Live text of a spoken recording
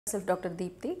myself Dr.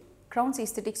 Deepthi, Crown's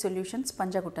Aesthetic Solutions,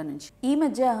 Panjagutta నుంచి. ఈ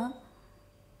మధ్య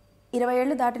 20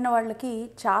 ఏళ్ళు దాటిన వాళ్ళకి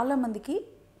చాలామందికి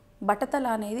బట్టతల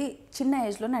అనేది చిన్న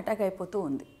ఏజ్లోనే అటాక్ అయిపోతూ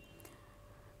ఉంది.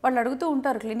 వాళ్ళు అడుగుతూ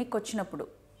ఉంటారు క్లినిక్ వచ్చినప్పుడు,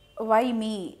 వై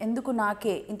మీ, ఎందుకు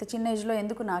నాకే, ఇంత చిన్న ఏజ్లో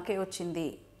ఎందుకు నాకే వచ్చింది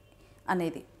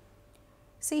అనేది.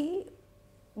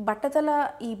 బట్టతల,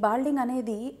 ఈ బాల్డింగ్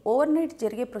అనేది ఓవర్ నైట్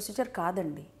జరిగే ప్రొసీజర్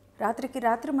కాదండి. రాత్రికి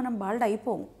రాత్రి మనం బాల్డ్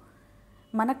అయిపోము.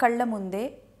 మన కళ్ళ ముందే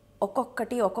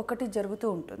ఒక్కొక్కటి జరుగుతూ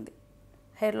ఉంటుంది.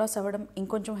 హెయిర్ లాస్ అవ్వడం,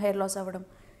 ఇంకొంచెం హెయిర్ లాస్ అవ్వడం,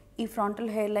 ఈ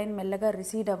ఫ్రంటల్ హెయిర్ లైన్ మెల్లగా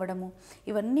రిసీడ్ అవ్వడము,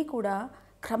 ఇవన్నీ కూడా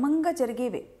క్రమంగా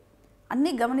జరిగేవే.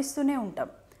 అన్నీ గమనిస్తూనే ఉంటాం.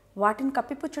 వాటిని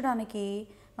కప్పిపుచ్చడానికి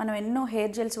మనం ఎన్నో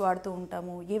హెయిర్ జెల్స్ వాడుతూ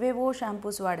ఉంటాము, ఏవేవో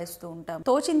షాంపూస్ వాడేస్తూ ఉంటాం,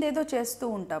 తోచిందేదో చేస్తూ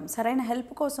ఉంటాం. సరైన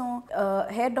హెల్ప్ కోసం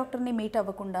హెయిర్ డాక్టర్ని మీట్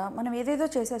అవ్వకుండా మనం ఏదేదో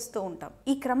చేసేస్తూ ఉంటాం.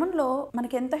 ఈ క్రమంలో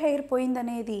మనకి ఎంత హెయిర్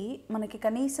పోయిందనేది మనకి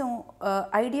కనీసం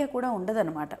ఐడియా కూడా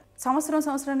ఉండదన్నమాట.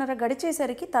 సంవత్సరంన్నర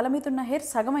గడిచేసరికి తల మీద ఉన్న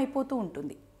హెయిర్ సగం అయిపోతూ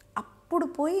ఉంటుంది. అప్పుడు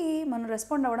పోయి మనం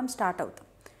రెస్పాండ్ అవ్వడం స్టార్ట్ అవుతాం.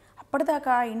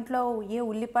 అప్పటిదాకా ఇంట్లో ఏ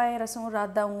ఉల్లిపాయ రసం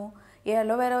రాద్దాము, ఏ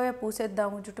అలోవెరా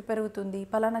పూసేద్దాము, జుట్టు పెరుగుతుంది,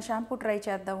 పలానా షాంపూ ట్రై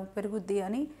చేద్దాము పెరుగుద్ది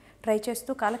అని ట్రై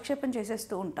చేస్తూ కాలక్షేపం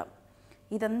చేసేస్తూ ఉంటాం.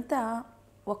 ఇదంతా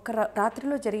ఒక్క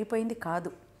రాత్రిలో జరిగిపోయింది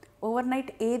కాదు. ఓవర్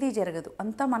నైట్ ఏదీ జరగదు.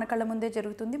 అంతా మన కళ్ళ ముందే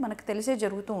జరుగుతుంది, మనకు తెలిసే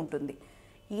జరుగుతూ ఉంటుంది.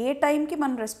 ఏ టైంకి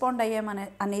మనం రెస్పాండ్ అయ్యామనే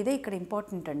అనేదే ఇక్కడ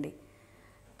ఇంపార్టెంట్ అండి.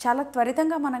 చాలా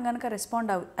త్వరితంగా మనం కనుక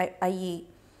రెస్పాండ్ అయ్యి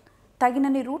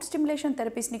తగినన్ని రూట్ స్టిమ్యులేషన్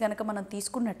థెరపీస్ని కనుక మనం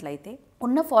తీసుకున్నట్లయితే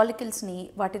ఉన్న ఫాలికల్స్ని,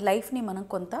 వాటి లైఫ్ని మనం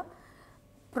కొంత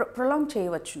ప్రొలాంగ్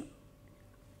చేయవచ్చును.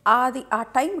 అది ఆ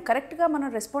టైం కరెక్ట్గా మనం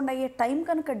రెస్పాండ్ అయ్యే టైం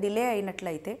కనుక డిలే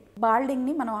అయినట్లయితే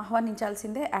బాల్డింగ్ని మనం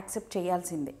ఆహ్వానించాల్సిందే, యాక్సెప్ట్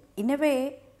చేయాల్సిందే. ఇనవే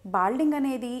బాల్డింగ్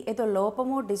అనేది ఏదో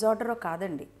లోపమో డిజార్డరో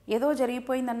కాదండి. ఏదో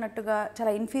జరిగిపోయింది అన్నట్టుగా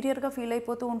చాలా ఇన్ఫీరియర్గా ఫీల్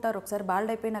అయిపోతూ ఉంటారు ఒకసారి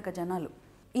బాల్డ్ అయిపోయినాక జనాలు.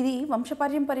 ఇది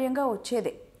వంశపారంపర్యంగా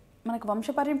వచ్చేదే. మనకు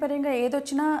వంశపారంపర్యంగా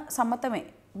ఏదొచ్చినా సమ్మతమే.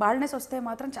 బాల్డ్నెస్ వస్తే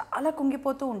మాత్రం చాలా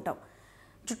కుంగిపోతూ ఉంటాం.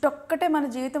 జుట్టు ఒక్కటే మన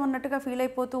జీవితం అన్నట్టుగా ఫీల్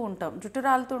అయిపోతూ ఉంటాం. జుట్టు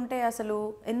రాలుతుంటే అసలు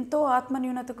ఎంతో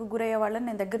ఆత్మన్యూనతకు గురయ్యే వాళ్ళని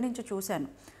నేను దగ్గర నుంచి చూశాను.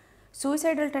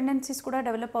 సూసైడల్ టెండెన్సీస్ కూడా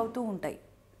డెవలప్ అవుతూ ఉంటాయి.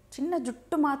 చిన్న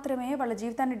జుట్టు మాత్రమే వాళ్ళ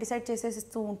జీవితాన్ని డిసైడ్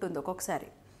చేసేస్తూ ఉంటుంది ఒక్కొక్కసారి.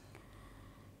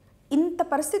 ఇంత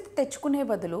పరిస్థితి తెచ్చుకునే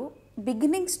బదులు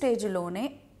బిగినింగ్ స్టేజ్లోనే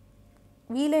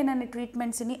వీలైనన్ని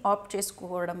ట్రీట్మెంట్స్ని ఆప్ట్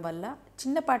చేసుకోవడం వల్ల,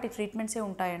 చిన్నపాటి ట్రీట్మెంట్సే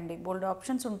ఉంటాయండి, బోల్డ్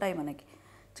ఆప్షన్స్ ఉంటాయి మనకి.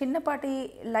 చిన్నపాటి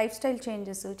లైఫ్ స్టైల్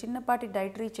చేంజెస్, చిన్నపాటి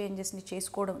డైటరీ చేంజెస్ని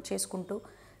చేసుకుంటూ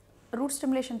రూట్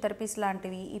స్టిమ్యులేషన్ థెరపీస్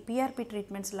లాంటివి, ఈ పిఆర్పి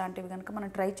ట్రీట్మెంట్స్ లాంటివి కనుక మనం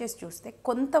ట్రై చేసి చూస్తే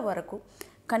కొంతవరకు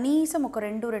కనీసం ఒక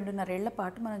 2-2.5 ఏళ్ల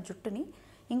పాటు మన జుట్టుని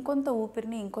ఇంకొంత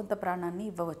ఊపిరిని, ఇంకొంత ప్రాణాన్ని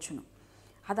ఇవ్వవచ్చును.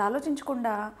 అది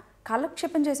ఆలోచించకుండా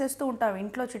కాలక్షేపం చేసేస్తూ ఉంటాం.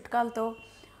 ఇంట్లో చిట్కాలతో,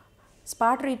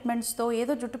 స్పా ట్రీట్మెంట్స్తో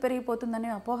ఏదో జుట్టు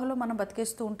పెరిగిపోతుందనే అపోహలో మనం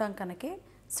బతికేస్తూ ఉంటాం. కనుకే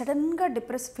సడన్గా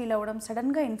డిప్రెస్ ఫీల్ అవ్వడం,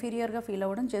 సడన్గా ఇన్ఫీరియర్గా ఫీల్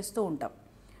అవ్వడం చేస్తూ ఉంటాం.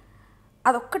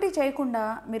 అదొక్కటి చేయకుండా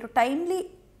మీరు టైమ్లీ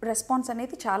రెస్పాన్స్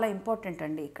అనేది చాలా ఇంపార్టెంట్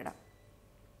అండి. ఇక్కడ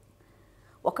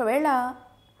ఒకవేళ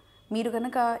మీరు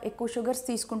కనుక ఎక్కువ షుగర్స్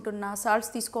తీసుకుంటున్నా,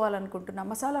 సాల్ట్స్ తీసుకోవాలనుకుంటున్నా,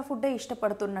 మసాలా ఫుడ్డే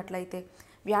ఇష్టపడుతున్నట్లయితే,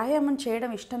 వ్యాయామం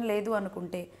చేయడం ఇష్టం లేదు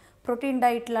అనుకుంటే, ప్రోటీన్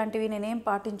డైట్ లాంటివి నేనేం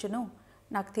పాటించను,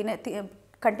 నాకు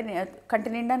కంటి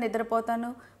నిండా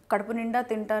నిద్రపోతాను, కడుపు నిండా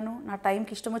తింటాను, నా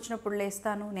టైంకి ఇష్టం వచ్చినప్పుడు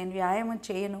లేస్తాను, నేను వ్యాయామం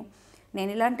చేయను,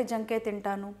 నేను ఇలాంటి జంకే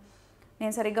తింటాను,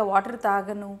 నేను సరిగ్గా వాటర్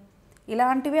తాగను,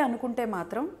 ఇలాంటివే అనుకుంటే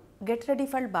మాత్రం get ready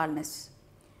for baldness.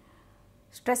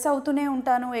 Stress అవుతూనే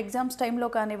ఉంటాను, ఎగ్జామ్స్ టైంలో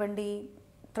కానివ్వండి,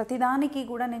 ప్రతిదానికి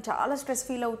కూడా నేను చాలా స్ట్రెస్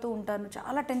ఫీల్ అవుతూ ఉంటాను,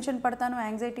 చాలా టెన్షన్ పడతాను,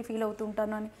 యాంగ్జైటీ ఫీల్ అవుతూ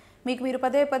ఉంటాను అని మీకు మీరు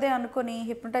పదే అనుకొని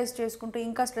హిప్నటైజ్ చేసుకుంటూ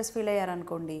ఇంకా స్ట్రెస్ ఫీల్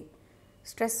అయ్యారనుకోండి,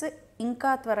 స్ట్రెస్ ఇంకా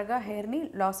త్వరగా హెయిర్ని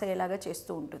లాస్ అయ్యేలాగా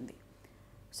చేస్తూ ఉంటుంది.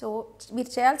 సో మీరు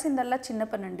చేయాల్సిందల్లా చిన్న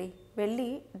పనండి. వెళ్ళి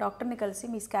డాక్టర్ని కలిసి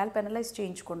మీ స్కాల్ప్ అనలైజ్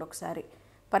చేయించుకోండి ఒకసారి.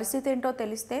 పరిస్థితి ఏంటో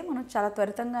తెలిస్తే మనం చాలా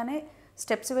త్వరితంగానే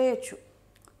స్టెప్స్ వేయచ్చు.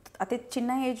 అతి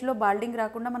చిన్న ఏజ్లో బాల్డింగ్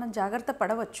రాకుండా మనం జాగ్రత్త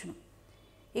పడవచ్చును.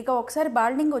 ఇక ఒకసారి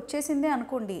బాల్డింగ్ వచ్చేసిందే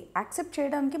అనుకోండి, యాక్సెప్ట్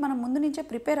చేయడానికి మనం ముందు నుంచే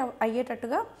ప్రిపేర్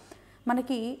అయ్యేటట్టుగా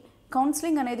మనకి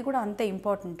కౌన్సిలింగ్ అనేది కూడా అంతే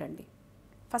ఇంపార్టెంట్ అండి.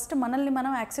 ఫస్ట్ మనల్ని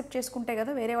మనం యాక్సెప్ట్ చేసుకుంటే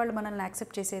కదా వేరే వాళ్ళు మనల్ని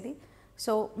యాక్సెప్ట్ చేసేది.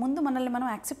 సో ముందు మనల్ని మనం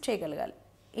యాక్సెప్ట్ చేయగలగాలి.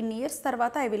 ఇన్ని ఇయర్స్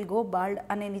తర్వాత ఐ విల్ గో బాల్డ్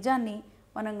అనే నిజాన్ని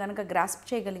మనం కనుక గ్రాస్ప్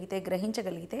చేయగలిగితే,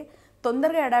 గ్రహించగలిగితే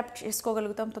తొందరగా అడాప్ట్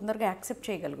చేసుకోగలుగుతాం, తొందరగా యాక్సెప్ట్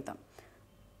చేయగలుగుతాం.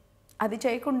 అది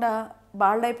చేయకుండా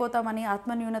బాల్డ్ అయిపోతామని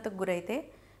ఆత్మన్యూనతకు గురైతే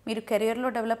మీరు కెరియర్లో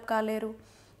డెవలప్ కాలేరు,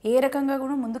 ఏ రకంగా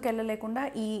కూడా ముందుకు వెళ్ళలేకుండా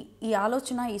ఈ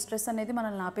ఆలోచన, ఈ స్ట్రెస్ అనేది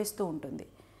మనల్ని ఆపేస్తూ ఉంటుంది.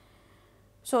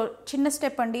 సో చిన్న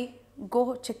స్టెప్ అండి, గో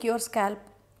చెక్ యువర్ స్కాల్ప్.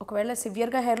 ఒకవేళ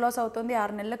సివియర్గా హెయిర్ లాస్ అవుతుంది,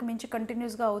 6 నెలలకు మించి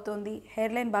కంటిన్యూస్గా అవుతుంది,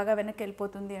 హెయిర్ లైన్ బాగా వెనక్కి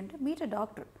వెళ్ళిపోతుంది అంటే మీరు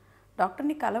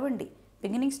డాక్టర్ని కలవండి.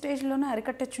 బిగినింగ్ స్టేజ్లోనే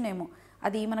అరికట్టచ్చునేమో,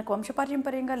 అది మనకు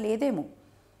వంశపారంపర్యంగా లేదేమో,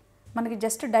 మనకి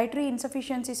జస్ట్ డైటరీ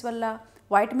ఇన్సఫిషియన్సీస్ వల్ల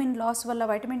వైటమిన్ లాస్ వల్ల,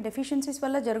 వైటమిన్ డెఫిషియన్సీస్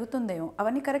వల్ల జరుగుతుందేమో.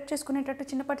 అవన్నీ కరెక్ట్ చేసుకునేటట్టు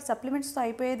చిన్నపాటి సప్లిమెంట్స్తో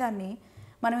అయిపోయేదాన్ని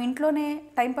మనం ఇంట్లోనే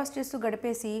టైంపాస్ చేస్తూ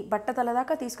గడిపేసి బట్ట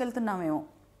తలదాకా తీసుకెళ్తున్నామేమో.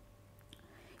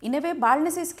 In a way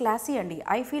baldness is classy అండి.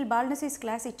 I feel baldness is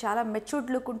classy. చాలా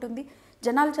మెచ్యూర్డ్ లుక్ ఉంటుంది.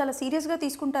 జనాలు చాలా సీరియస్గా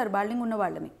తీసుకుంటారు బాల్డింగ్ ఉన్న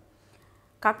వాళ్ళని.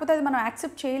 కాకపోతే అది మనం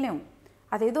యాక్సెప్ట్ చేయలేము.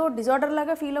 అదేదో డిజార్డర్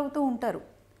లాగా ఫీల్ అవుతూ ఉంటారు.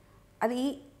 అది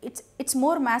ఇట్స్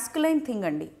మోర్ మ్యాస్కులైన్ థింగ్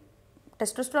అండి.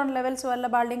 టెస్టోస్టెరాన్ లెవెల్స్ వల్ల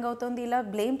బాల్డింగ్ అవుతుంది ఇలా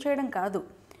బ్లేమ్ చేయడం కాదు.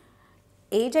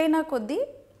 ఏజ్ అయినా కొద్దీ,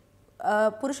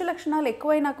 పురుష లక్షణాలు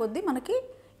ఎక్కువైనా కొద్దీ మనకి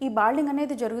ఈ బాల్డింగ్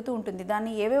అనేది జరుగుతూ ఉంటుంది.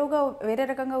 దాన్ని ఏవేవోగా వేరే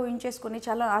రకంగా ఊహించేసుకొని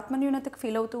చాలా ఆత్మన్యూనతకు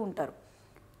ఫీల్ అవుతూ ఉంటారు.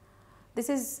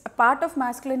 This is a part of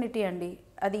masculinity అండి.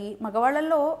 అది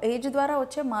మగవాళ్ళల్లో ఏజ్ ద్వారా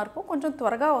వచ్చే మార్పు కొంచెం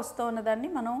త్వరగా వస్తూ ఉన్నదాన్ని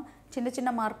మనం చిన్న చిన్న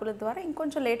మార్పుల ద్వారా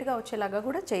ఇంకొంచెం లేటుగా వచ్చేలాగా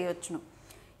కూడా చేయవచ్చును.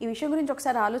 ఈ విషయం గురించి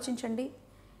ఒకసారి ఆలోచించండి.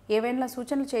 ఏవైనా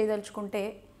సూచనలు చేయదలుచుకుంటే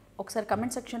ఒకసారి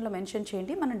కమెంట్ సెక్షన్లో మెన్షన్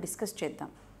చేయండి, మనం డిస్కస్ చేద్దాం.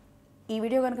 ఈ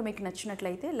వీడియో కనుక మీకు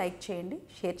నచ్చినట్లయితే లైక్ చేయండి,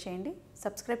 షేర్ చేయండి,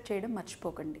 సబ్స్క్రైబ్ చేయడం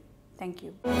మర్చిపోకండి. Thank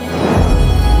you.